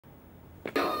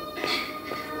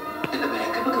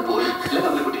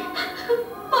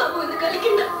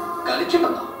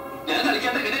കളിക്കണമെന്നോ? ഞാൻ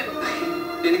കളിക്കാതെ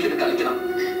എനിക്കിത് കളിക്കണം,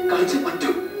 കളിച്ചേ പറ്റൂ.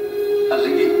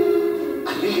 അല്ലെങ്കിൽ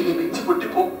എന്നെ നെഞ്ചു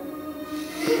പൊട്ടിപ്പോ.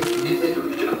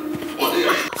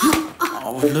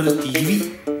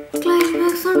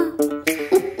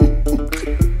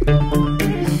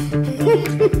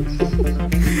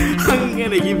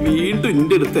 അങ്ങനെ ഈ വീണ്ടും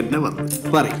എന്റെ അടുത്ത് തന്നെ വന്നു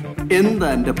പറയും, എന്താ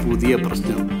എന്റെ പുതിയ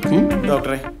പ്രശ്നം?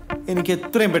 ഡോക്ടറെ, എനിക്ക്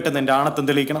എത്രയും പെട്ടെന്ന് എന്റെ ആണത്വം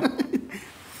തെളിയിക്കണം.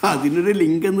 അതിനൊരു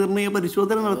ലിംഗനിർണയ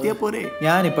പരിശോധന നടത്തിയാ പോരെ?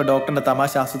 ഞാനിപ്പോ ഡോക്ടറിന്റെ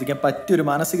തമാശ ആസ്വദിക്കാൻ പറ്റിയൊരു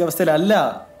മാനസികാവസ്ഥയിലല്ല.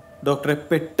 ഡോക്ടറെ,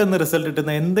 പെട്ടെന്ന് റിസൾട്ട്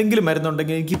കിട്ടുന്ന എന്തെങ്കിലും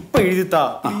മരുന്നുണ്ടെങ്കിൽ എനിക്ക് ഇപ്പൊ എഴുതിത്താ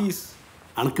പ്ലീസ്.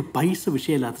 അനക്ക് പൈസ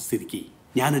വിഷയമില്ലാത്ത സ്ഥിതിക്ക്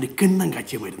ഞാനൊരു കിണ്ണം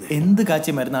കാച്ചിയ മരുന്ന്. എന്ത്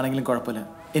കാച്ചിയ മരുന്നാണെങ്കിലും കുഴപ്പമില്ല,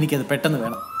 എനിക്കത് പെട്ടെന്ന്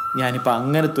വേണം. ഞാനിപ്പോ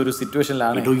അങ്ങനത്തെ ഒരു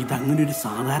സിറ്റുവേഷനിലാണ്. ഇത് അങ്ങനെ ഒരു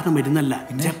സാധാരണ മരുന്നല്ല,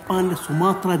 ജപ്പാനിലെ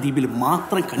സുമാത്ര ദ്വീപിൽ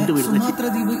മാത്രം കണ്ടുവരുന്ന.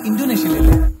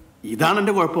 ഇന്തോനേഷ്യയിലല്ലേ? ഇതാണ്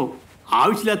എന്റെ കുഴപ്പം.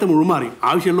 ആവശ്യമില്ലാത്ത മുഴുമാറി,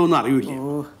 ആവശ്യമുള്ള ഒന്നും അറിയില്ല.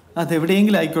 ഓ,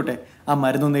 അതെവിടെയെങ്കിലും ആയിക്കോട്ടെ, ആ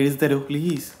മരുന്നൊന്ന് എഴുതി തരൂ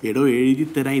പ്ലീസ്. എടോ, എഴുതി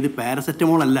തരാൻ. ഇത്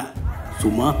പാരസെറ്റമോൾ അല്ല.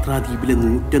 സുമാത്ര ദ്വീപിലെ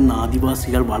 101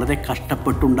 ആദിവാസികൾ വളരെ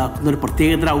കഷ്ടപ്പെട്ടുണ്ടാക്കുന്ന ഒരു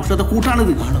പ്രത്യേകതര ഔഷധ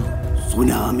കൂട്ടാണിത്.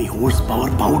 Tsunami horse power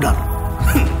powder.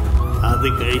 അത്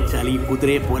കഴിച്ചാൽ ഈ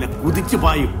കുതിരയെ പോലെ കുതിച്ചു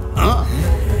പായും.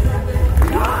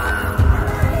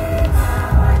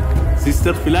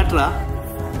 സിസ്റ്റർ ഫിലാട്ര,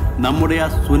 നമ്മുടെ ആ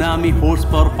സുനാമി ഹോഴ്സ്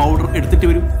പവർ പൗഡർ എടുത്തിട്ട്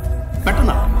വരും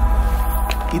പെട്ടെന്ന്.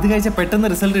 ഇത് കഴിച്ചാൽ പെട്ടെന്ന്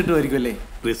റിസൾട്ട് കിട്ടുമായിരിക്കും അല്ലേ?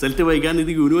 റിസൾട്ട് വൈകാൻ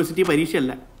ഇത് യൂണിവേഴ്സിറ്റി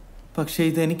പരീക്ഷയല്ല. പക്ഷെ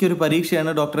ഇത് എനിക്കൊരു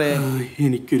പരീക്ഷയാണ് ഡോക്ടറെ.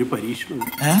 എനിക്കൊരു പരീക്ഷ.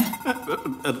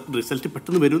 റിസൾട്ട്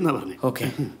പെട്ടെന്ന് വരും എന്നാ പറഞ്ഞു. ഓക്കെ.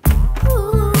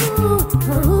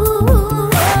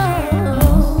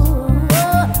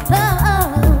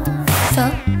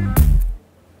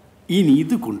 ഇനി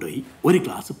ഇത് കൊണ്ടുപോയി ഒരു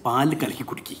ഗ്ലാസ് പാല് കലക്കി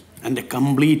കുടിക്കി, എന്റെ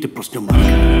കംപ്ലീറ്റ് പ്രശ്നം മാറി.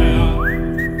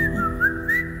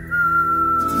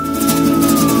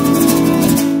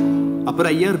 അപ്പൊ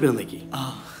 5000 രൂപ നോക്കി.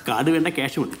 കാർഡ് വേണ്ട,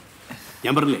 ക്യാഷ് ഉണ്ട്.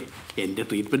 ഞാൻ പറഞ്ഞില്ലേ, എന്റെ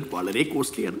ട്രീറ്റ്മെന്റ് വളരെ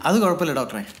കോസ്റ്റ്ലിയാണ്. അത് കുഴപ്പമില്ല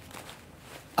ഡോക്ടറെ.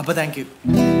 അപ്പൊ താങ്ക് യു.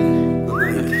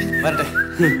 വരട്ടെ.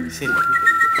 ശരി.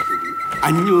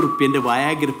 500 റുപ്യന്റെ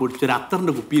വയാഗ്ര പൊടിച്ച് ഒരു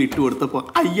അത്തറിന്റെ കുപ്പിയിൽ ഇട്ട് കൊടുത്തപ്പോ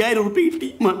 5000 റുപ്യ കിട്ടി.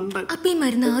 അപ്പൊ ഈ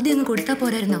മരുന്ന് ആദ്യം ഒന്ന് കൊടുത്താ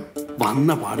പോരായിരുന്നോ?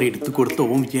 വന്ന പാടെ എടുത്ത് കൊടുത്ത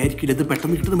ഓൻ വിചാരിക്കില്ല ഇത്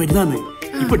പെട്ടെന്ന് കിട്ടുന്ന മരുന്നാണ്.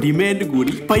 ഇപ്പൊ ഡിമാൻഡ്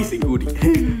കൂടി, പൈസയും കൂടി.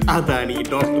 അതാണ് ഈ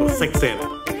ഡോക്ടർ സക്സേന.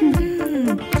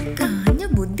 കാഞ്ഞ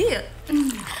ബുദ്ധിയാ.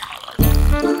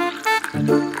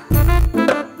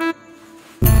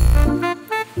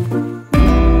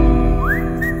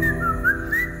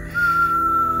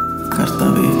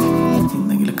 കർത്താവേ,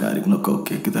 എന്തെങ്കിലും കാര്യങ്ങളൊക്കെ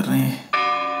ഓക്കെ ആക്കി തരണേ.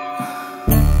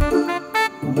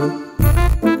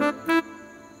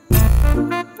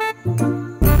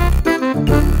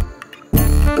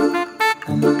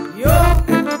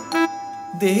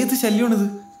 ഏത് ശല്യമാണിത്?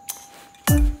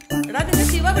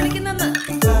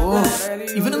 ഓ,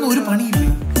 ഇവനൊന്നും ഒരു പണിയില്ലേ?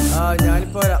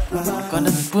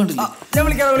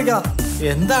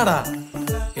 എന്താടാ?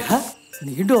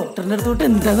 നീ ഡോക്ടറിന്റെ അടുത്തോട്ട്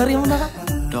എന്താണെന്നറിയാമോ?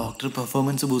 ഡോക്ടർ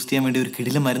പെർഫോമൻസ് ബൂസ്റ്റ് ചെയ്യാൻ വേണ്ടി ഒരു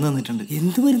കിടില മരുന്ന് തന്നിട്ടുണ്ട്.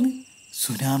 എന്ത് മരുന്ന്?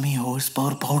 Tsunami horse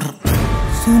power powder.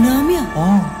 സുനാമിയാ?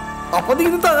 അപ്പൊ നീ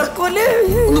തകർക്കുമല്ലേ?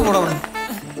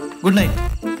 Good night.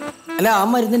 അല്ല, ആ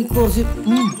മരുന്ന് എനിക്ക് കുറച്ച്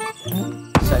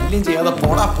ശല്യം ചെയ്യാതെ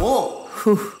പോടാ പോ.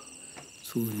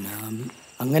 സുനാമി.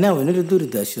 അങ്ങനെ അവനൊരു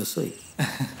ദുരിതാശ്വാസമായി.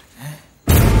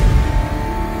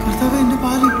 കർത്താവേ, എന്റെ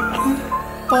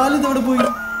പാല് ഇതവിടെ പോയി.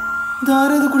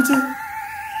 ഇതാരാ ഇത് കുടിച്ചത്?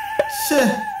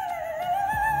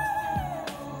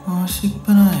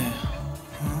 ആശിപ്പനായ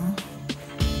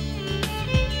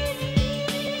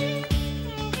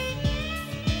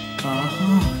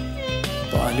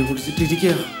പാല്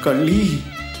കുടിച്ചിട്ടിരിക്കുക കള്ളി.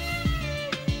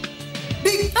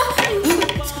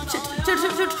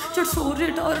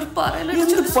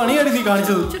 പണിയാണ് നീ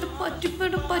കാണിച്ചത്.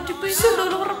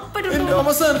 എന്റെ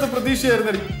അവസാനത്തെ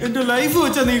പ്രതീക്ഷയായിരുന്നു. എന്റെ ലൈഫ്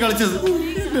വെച്ചാ നീ കളിച്ചത്.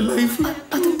 എന്റെ ലൈഫ്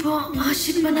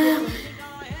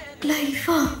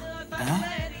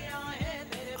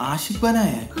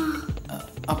ആശിപ്പനായ.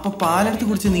 അപ്പൊ പാലെടുത്ത്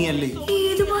കുടിച്ച നീ അല്ലേ?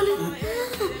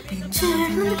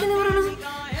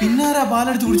 പിന്നാരാ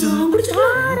പാലെടുത്ത് കുടിച്ചത്?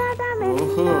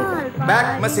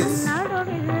 Back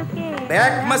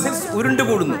muscles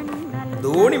ഉരുണ്ടുകൂടുന്നു.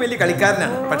 ധോണി വലിയ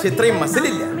കളിക്കാരനാണ്, പക്ഷെ ഇത്രയും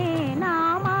മസിലില്ല.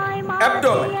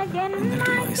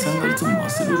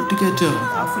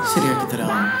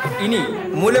 ഇനി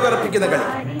മൂലവിറപ്പിക്കുന്ന കളി.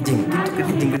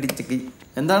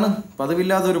 എന്താണ്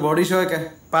പതിവില്ലാത്ത ഒരു ബോഡി ഷോ ഒക്കെ?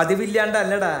 പതിവില്ലാണ്ട്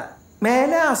അല്ലടാ,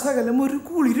 മേലെ അസകലം ഒരു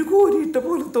കുളിര് കോരിയിട്ട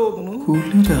പോലെ തോന്നുന്നു.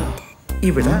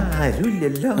 ഇവിടെ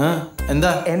ആരുമില്ലല്ലോ.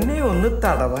 എന്താ? എന്നെ ഒന്ന്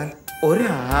തടവാൻ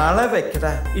ഒരാളെ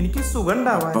വെക്കടാ, എനിക്ക് സുഖം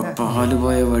ഉണ്ടാവാൻ. പാല്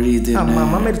പോയ വഴി.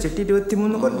 അമ്മമ്മ മരിച്ചിട്ട്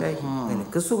 23 കൊല്ലായി.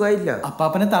 എനിക്ക് സുഖമില്ല.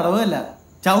 അപ്പാപ്പനെ തടവല്ല,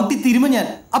 ചവിട്ടി തിരുമ ഞാൻ.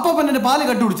 അപ്പാപ്പനെ പാല്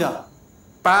കട്ടുപിടിച്ച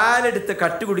പാലെടുത്ത്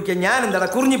കട്ട് കുടിക്കാൻ ഞാൻ എന്താടാ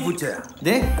കുറിഞ്ഞിപ്പൂച്ച?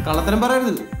 കള്ളത്തരം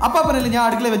പറയരുത്. അപ്പാപ്പനല്ലേ ഞാൻ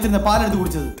അടുക്കള വെച്ചിരുന്ന പാലെടുത്ത്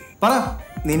കുടിച്ചത്? പറ.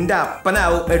 നിന്റെ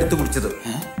അപ്പനാവും എടുത്തു കുടിച്ചത്.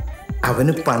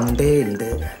 അവന് പണ്ടേ ഉണ്ട്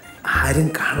ആരും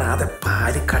കാണാതെ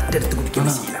പാല് കട്ടെടുത്ത് കുടിക്കുന്ന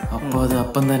ശീലം. അപ്പൊ അത്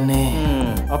അപ്പം തന്നെ.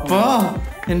 അപ്പാ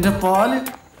എന്റെ പാല്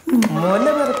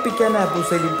മോനെ വിറപ്പിക്കാൻ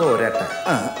അബുസലി പോരാട്ട.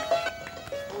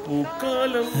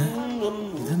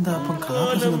 ഇതെന്താ അപ്പം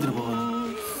കാലത്തിന് പോകണം?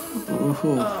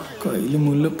 ഓഹോ, കയ്യില്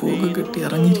മുല്ലപ്പൂക്കെ കെട്ടി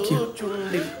ഇറങ്ങിയിരിക്കുക.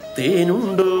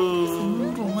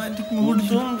 Romantic mood.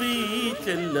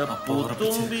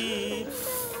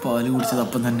 പാല് കുടിച്ചത്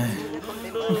അപ്പം തന്നെ.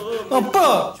 അപ്പാ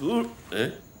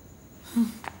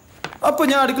അപ്പൊ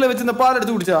ഞാൻ അടുക്കള വെച്ചിരുന്ന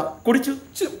പാലെടുത്ത്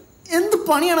കുടിച്ചു. എന്ത്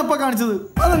പണിയാണ് അപ്പ കാണിച്ചത്?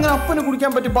 അതങ്ങനെ അപ്പന്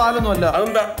കുടിക്കാൻ പറ്റിയ പാലൊന്നും അല്ല.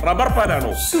 അതെന്താ റബ്ബർ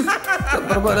പാലാണോ?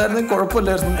 റബ്ബർ പാലായിരുന്നു,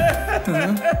 കുഴപ്പമില്ലായിരുന്നു.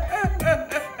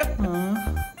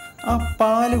 ആ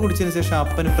പാല് കുടിച്ചതിന് ശേഷം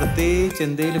അപ്പന് പ്രത്യേകിച്ച്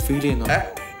എന്തെങ്കിലും ഫീൽ ചെയ്യുന്നു?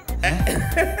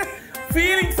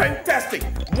 ഫീലിംഗ് ഫാന്റാസ്റ്റിക്,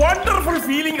 വണ്ടർഫുൾ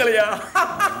ഫീലിംഗ് കളിയാ.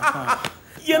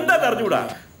 എന്താ അറിഞ്ഞൂടാ,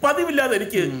 പതിവില്ലാതെ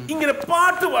എനിക്ക് ഇങ്ങനെ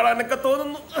പാട്ട് പാടാനൊക്കെ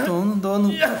തോന്നുന്നു.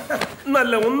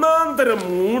 നല്ല ഒന്നാം തരം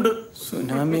മൂഡ്.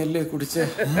 സുനാമി അല്ലേ കുടിച്ചേ?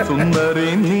 സുന്ദരി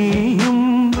നീയും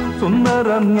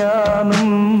സുന്ദരം ഞാനും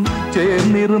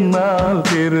ചേർന്നിരുന്നാൽ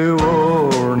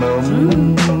തിരുവോണം.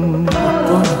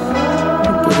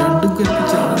 രണ്ടും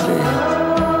കൽപ്പിച്ചാണല്ലേ.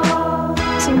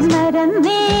 സുന്ദരം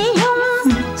നീയും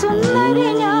സുന്ദരി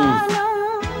ഞാനും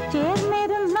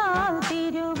ചേർന്നിരുന്നാൽ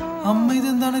തിരുവോണം. അമ്മ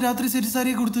ഇതെന്താണ് രാത്രി സെറ്റ്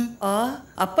സാരിയെ കൊടുത്ത്?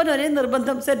 അപ്പൻ ഒരേ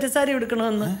നിർബന്ധം സെറ്റ് സാരി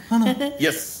എടുക്കണമെന്ന്.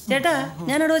 ചേട്ടാ,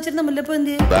 ഞാൻ അവിടെ വെച്ചിരുന്ന മുല്ലപ്പൂ എന്ത്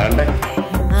ചെയ്യും?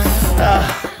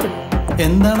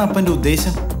 എന്താണ് അപ്പന്റെ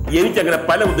ഉദ്ദേശം? എനിക്കങ്ങനെ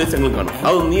പല ഉദ്ദേശങ്ങളും കാണും.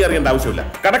 അതൊന്നും നീ അറിയേണ്ട ആവശ്യമില്ല.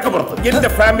 കടക്കപ്പുറത്ത് എന്റെ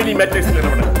ഫാമിലി മാറ്റേഴ്സിൽ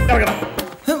ഇടപെടണം.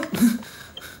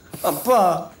 അപ്പാ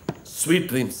സ്വീറ്റ്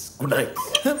ഡ്രീംസ്, ഗുഡ് നൈറ്റ്.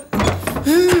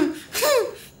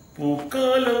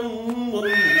 പൂക്കാലം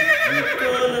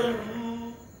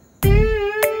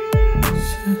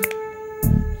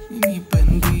ഇനിയിപ്പോ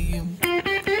എന്ത് ചെയ്യും?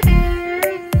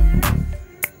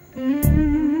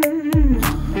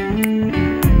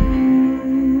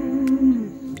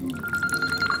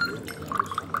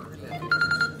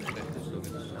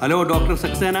 Hello doctor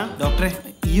Saxena. ഡോക്ടറെ,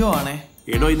 ഇയോ ആണേ.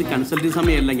 എടോ, ഇത് കൺസൾട്ടിങ്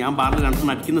സമയമല്ല, ഞാൻ ബാറിൽ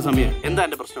കൺസൾട്ട് അടിക്കുന്ന സമയം. എന്താ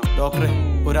എന്റെ പ്രശ്നം? ഡോക്ടറെ,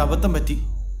 ഒരു അബദ്ധം പറ്റി.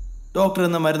 ഡോക്ടർ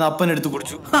എന്ന മരുന്ന് അപ്പനെടുത്ത്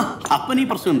കുടിച്ചു. അപ്പൻ ഈ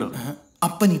പ്രശ്നമുണ്ടോ?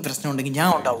 അപ്പൻ ഈ പ്രശ്നം ഉണ്ടെങ്കിൽ ഞാൻ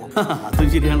ഉണ്ടാവും. അതും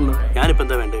ശരിയാണല്ലോ. ഞാനിപ്പോ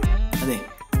എന്താ വേണ്ടത്? അതെ,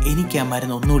 എനിക്ക് ആ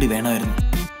മരുന്ന് ഒന്നുകൂടി വേണമായിരുന്നു.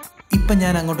 ഇപ്പൊ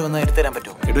ഞാൻ അങ്ങോട്ട് വന്നാൽ എടുത്തുതരാൻ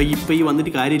പറ്റുമോ? എടോ, ഇപ്പൊ ഈ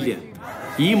വന്നിട്ട് കാര്യമില്ല.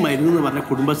 ഈ മരുന്ന് എന്ന് പറഞ്ഞ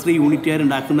കുടുംബശ്രീ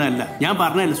യൂണിറ്റുകാരുണ്ടാക്കുന്നതല്ല. ഞാൻ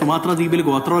പറഞ്ഞല്ല, സുമാത്ര ദ്വീപിൽ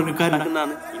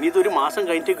ഗോത്രവർഗ്ഗക്കാരുണ്ടാക്കുന്നതാണ്. ഇനി ഇതൊരു മാസം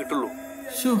കഴിഞ്ഞിട്ടേ കിട്ടുള്ളൂ.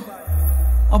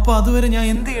 അപ്പൊ അതുവരെ ഞാൻ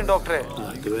എന്ത് ചെയ്യും ഡോക്ടറെ?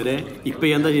 അതുവരെ ഇപ്പൊ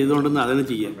എന്താ ചെയ്തോണ്ടെന്ന് അതന്നെ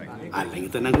ചെയ്യാം. അല്ലെങ്കിൽ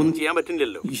തന്നെ ഒന്നും ചെയ്യാൻ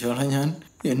പറ്റില്ലല്ലോ. ഈശോളെ, ഞാൻ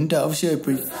എന്റെ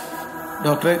ആവശ്യമായിപ്പോയി.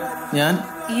 ഡോക്ടറെ, ഞാൻ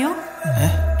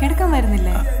കിടക്കാൻ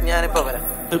വരുന്നില്ലേ? ഞാനിപ്പോ വരാം.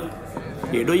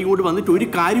 എടോ, ഇങ്ങോട്ട് വന്നിട്ട് ഒരു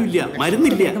കാര്യമില്ല,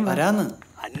 മരുന്നില്ല. വരാന്ന്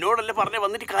എന്നോടല്ലേ പറഞ്ഞ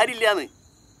വന്നിട്ട് കാര്യമില്ലാന്ന്.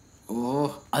 ഓ,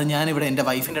 അത് ഞാനിവിടെ എന്റെ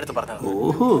വൈഫിന്റെ അടുത്ത് പറഞ്ഞത്.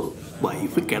 ഓഹോ,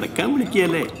 വൈഫ് കിടക്കാൻ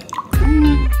വിളിക്കല്ലേ?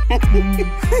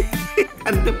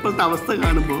 എന്റെ ഇപ്പോഴത്തെ അവസ്ഥ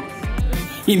കാണുമ്പോ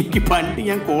എനിക്ക് പണ്ട്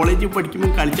ഞാൻ കോളേജിൽ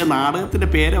പഠിക്കുമ്പോൾ കളിച്ച നാടകത്തിന്റെ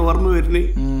പേര് ഓർമ്മ വരുന്നേ.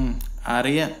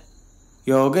 അറിയാം,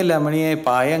 യോഗ ലമണിയെ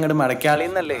പായ അങ്ങോട്ട്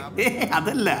മടക്കാളിന്നല്ലേ?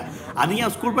 അതല്ല, അത് ഞാൻ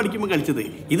സ്കൂൾ പഠിക്കുമ്പോൾ കളിച്ചത്.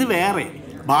 ഇത് വേറെ.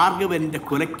 ഭാർഗവന്റെ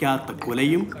കുലയ്ക്കാത്ത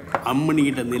കുലയും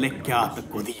അമ്മണിയുടെ നിലയ്ക്കാത്ത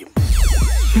കൊതിയും.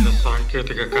 ചില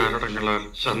സാങ്കേതിക കാരണങ്ങളാൽ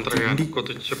ചന്ദ്രയാൻ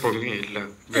കുതിച്ചു പൊങ്ങിയില്ല.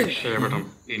 വിക്ഷേപണം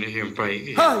ഇനിയും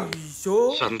വൈകി.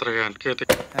 ചന്ദ്രയാൻ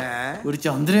ഒരു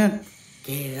ചന്ദ്രയാൻ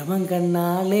കിഴവൻ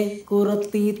കണ്ണാളെ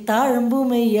കുറത്തി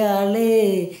താഴമ്പുമയ്യാളെ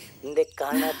എന്റെ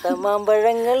കാണാത്ത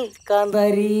മാമ്പഴങ്ങൾ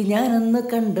കാന്താരി ഞാനൊന്ന്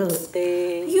കണ്ടോട്ടെ.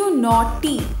 U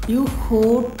naughty, U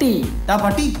ഹോട്ടി.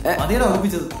 പട്ടി അതേടാ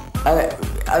ഓർപ്പിച്ചത്. അതെ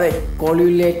അതെ, call you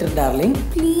later darling.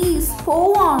 Please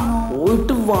പോവാണോ?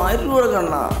 പോയിട്ട് വാരിലൂടെ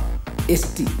കണ്ണാ.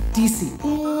 STTC.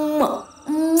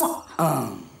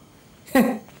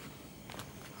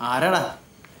 ആരാടാ?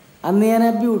 അന്ന് ഞാൻ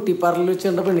ആ ബ്യൂട്ടി പാർലറിൽ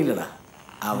വെച്ചേണ്ട പെണ്ണില്ലടാ,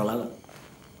 അവളാണ്.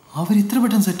 അവരിത്ര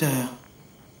പെട്ടെന്ന് സെറ്റായ?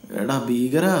 എടാ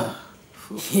ഭീകര,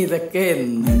 ഇതൊക്കെ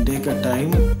എന്റെയൊക്കെ ടൈം.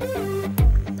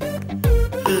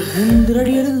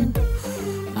 എന്തൊരടിയാണിത്?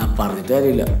 ആ പറഞ്ഞിട്ട്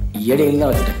കാര്യമില്ല, ഈ അടിയിൽ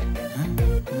നടക്കട്ടെ.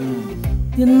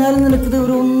 എന്നാലും നിനക്കിത്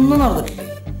ഇവരൊന്നും നടന്നിട്ടില്ലേ?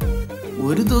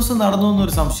 ഒരു ദിവസം നടന്നു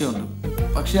എന്നൊരു സംശയമുണ്ട്,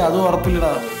 പക്ഷെ അതും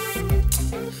ഉറപ്പില്ലടാ.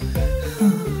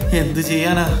 എന്ത്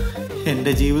ചെയ്യാനാ,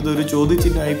 എന്റെ ജീവിതം ഒരു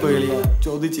ചോദ്യചിഹ്നമായിപ്പോയാ.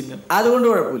 ചോദ്യചിഹ്നം. അതുകൊണ്ട്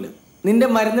കുഴപ്പമില്ല, നിന്റെ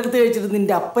മരുന്നെടുത്ത് കഴിച്ചിട്ട്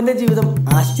നിന്റെ അപ്പന്റെ ജീവിതം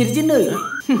ആശ്ചര്യചിഹ്നമായി.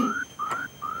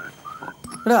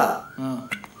 എടാ,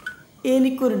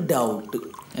 എനിക്കൊരു ഡൗട്ട്.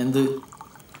 എന്ത്?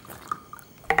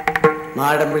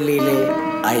 മാടമ്പള്ളിയിലെ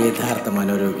ആ യഥാർത്ഥ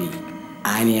മനോരോഗി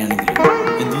ആനയാണെങ്കിലും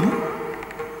എന്തിനു?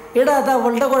 എടാ, അത്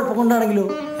അവളുടെ കുഴപ്പം കൊണ്ടാണെങ്കിലോ?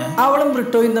 അവളും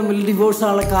ബ്രിട്ടോയും തമ്മിൽ ഡിവോഴ്സ്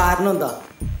ആണുള്ള കാരണം എന്താ?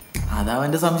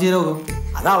 അതവന്റെ സംശയരോഗം.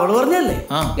 അത് അവള് പറഞ്ഞല്ലേ?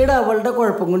 എടാ അവളുടെ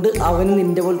കുഴപ്പം കൊണ്ട് അവന്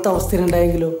നിന്റെ പോലത്തെ അവസ്ഥ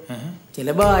ഉണ്ടായെങ്കിലോ?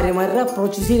 ചില ഭാര്യമാരുടെ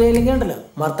അപ്രോച്ച് ശരിയായില്ലെങ്കിൽ ഉണ്ടല്ലോ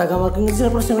ഭർത്താക്കന്മാർക്ക് ഇങ്ങനെ ചില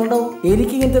പ്രശ്നങ്ങളുണ്ടാവും.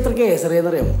 എനിക്ക് ഇങ്ങനത്തെ എത്ര കേസ്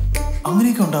അറിയാന്നറിയാമോ?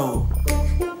 അങ്ങനെയൊക്കെ ഉണ്ടാവോ?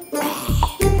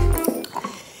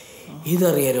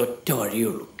 ഇതറിയാൻ ഒറ്റ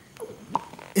വഴിയുള്ളൂ.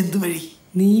 എന്ത് വഴി?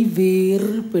 നീ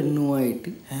വേറൊരു പെണ്ണുമായിട്ട്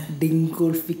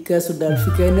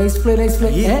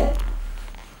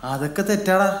അതൊക്കെ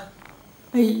തെറ്റാടാ.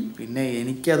 പിന്നെ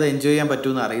എനിക്കത് എൻജോയ് ചെയ്യാൻ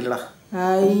പറ്റൂന്ന് അറിയില്ലടാ.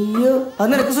 അയ്യോ, അത്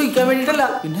നിനക്ക് സൂഹിക്കാൻ വേണ്ടിട്ടല്ല,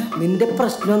 പിന്നെ നിന്റെ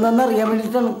പ്രശ്നം എന്താണെന്ന് അറിയാൻ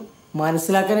വേണ്ടിട്ടാണ്,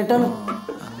 മനസ്സിലാക്കാനായിട്ടാണ്.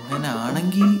 അങ്ങനെ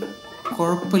ആണെങ്കിൽ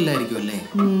കുഴപ്പമില്ലായിരിക്കും അല്ലേ?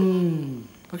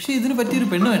 പക്ഷെ ഇതിന് പറ്റിയൊരു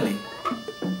പെണ്ണ് വേണ്ടേ?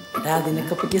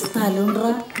 അതിനൊക്കെ പറ്റിയ സ്ഥലം ഉണ്ടാ.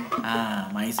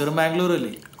 മൈസൂറും ബാംഗ്ലൂരും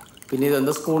അല്ലേ? പിന്നെ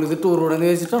ഇതെന്താ സ്കൂളിൽ നിന്ന് ടൂർ കൂടെ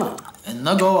ചോദിച്ചിട്ടാണോ?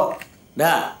 എന്നാ Goa.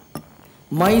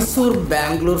 Mysore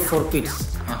Bangalore for kids,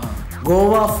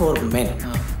 Goa four men.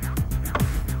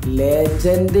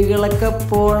 ലെജൻഡുകളൊക്കെ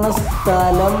പോണ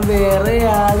സ്ഥലം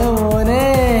വേറെയാണ്.